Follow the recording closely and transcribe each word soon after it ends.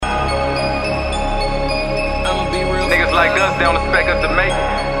expect us, they don't expect us to make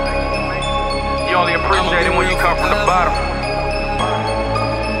it. You only appreciate it when you come from the bottom.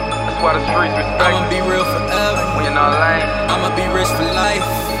 That's why the streets respect I'ma be real forever. when you're not lame. I'ma be rich for life.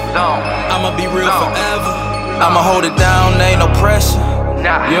 Don't. I'ma be real No. forever. I'ma hold it down, ain't no pressure.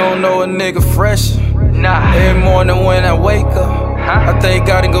 Nah. You don't know a nigga fresh. Nah. Every morning when I wake up, I thank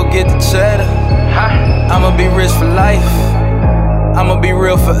God to go get the cheddar. Huh? I'ma be rich for life. I'ma be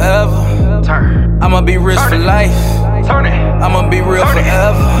real forever. Turn. I'ma be rich for life. Turn it. I'ma be real Turn it.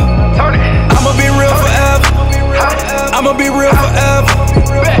 forever. Turn it. I'ma be real forever. I'ma be real forever.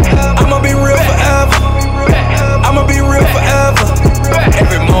 I'ma be real forever. I'ma be real forever.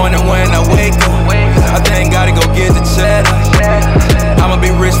 Every morning when I wake up, I thank God to go get the cheddar. I'ma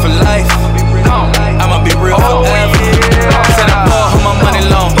be rich for life. I'ma be real forever. Said I ball, hold my money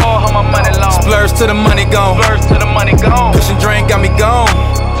long. Splurge till the money gone. Cushion drink got me gone.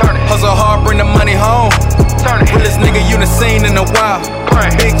 Hustle hard, bring the money home. Realest nigga you done seen in a while.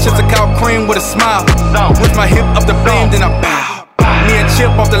 Big chips of cow cream with a smile. With my hip up the beam, then I bow. Me and Chip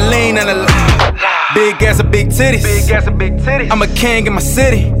off the lean and a loud. Big ass and big titties. I'm a king in my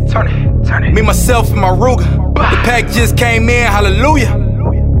city. Me, myself, and my Ruger. The pack just came in, hallelujah.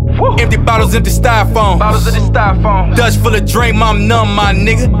 Empty bottles, empty styrofoam. Dutch full of drink, mom numb, my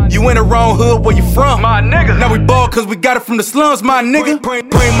nigga. You in the wrong hood, where you from? My nigga. Now we ball cause we got it from the slums, my nigga.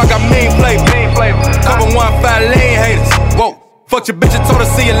 Preme, I got mean flavor. Cover 1-5 lane haters. Whoa, fuck your bitch and told her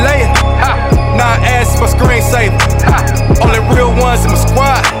see you later. Nah, ass is my screensaver. All the real ones in my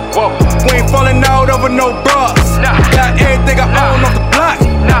squad. We ain't falling out over no bras. Got everything I own off the block.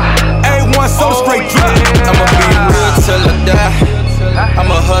 A1 so straight drop. I'ma be real till I die. I'm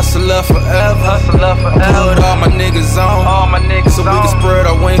a hustler forever. Put all my niggas on, so we can spread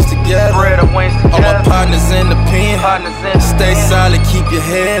our wings together. All my partners in the pen. Stay solid, keep your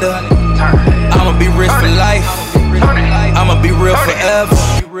head up. I'ma be rich for life. I'ma be real forever.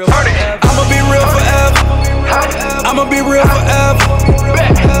 I'ma be real forever. I'ma be real forever.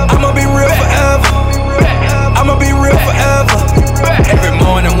 I'ma be real forever. I'ma be real forever. Every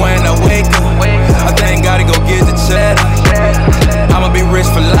morning when I wake up, I thank God to go get the cheddar. I'ma be rich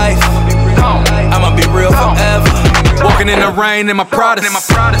for life. I'ma be real forever. Walking in the rain in my Pradas.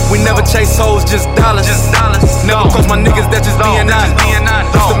 We never chase hoes, just dollars. Never cross my niggas, that's just being honest.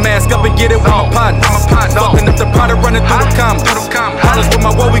 Used to mask up and get it with my partners. Fucking up the product, running through the commas. Hollers with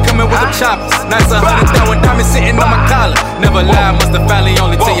my woe, we coming with the choppers. Nice 100,000 diamonds sitting on my collar. Never lie, must have finally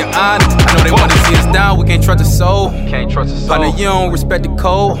only tell you honest. I know they wanna see us down, we can't trust a soul. Partner, you don't respect the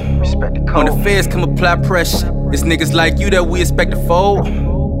code. When the feds come apply pressure, it's niggas like you that we expect to fold.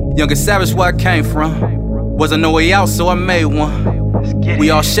 Younger savage where I came from. Wasn't no way out, so I made one. We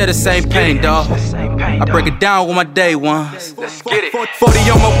all share the same pain, dawg. I break it down with my day ones. 40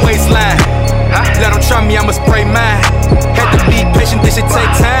 on my waistline. Let them try me, I'ma spray mine. Had to be patient, this shit take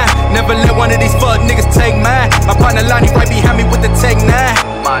time. Never let one of these fuck niggas take mine. My partner Lonnie right behind me with the Take 9.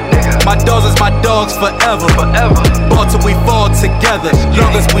 My dogs is my dogs forever. Ball till we fall together.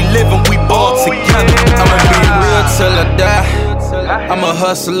 Long as we live and we ball together. I'ma be real till I die. I'm a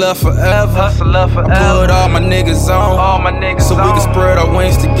hustler forever. I put all my niggas on, so we can spread our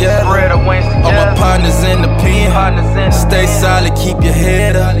wings together. All my partners in the pen. Stay solid, keep your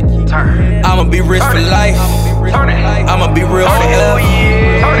head up. I'ma be rich for life. I'ma be real forever.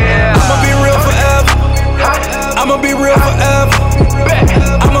 I'ma be real forever. I'ma be real forever.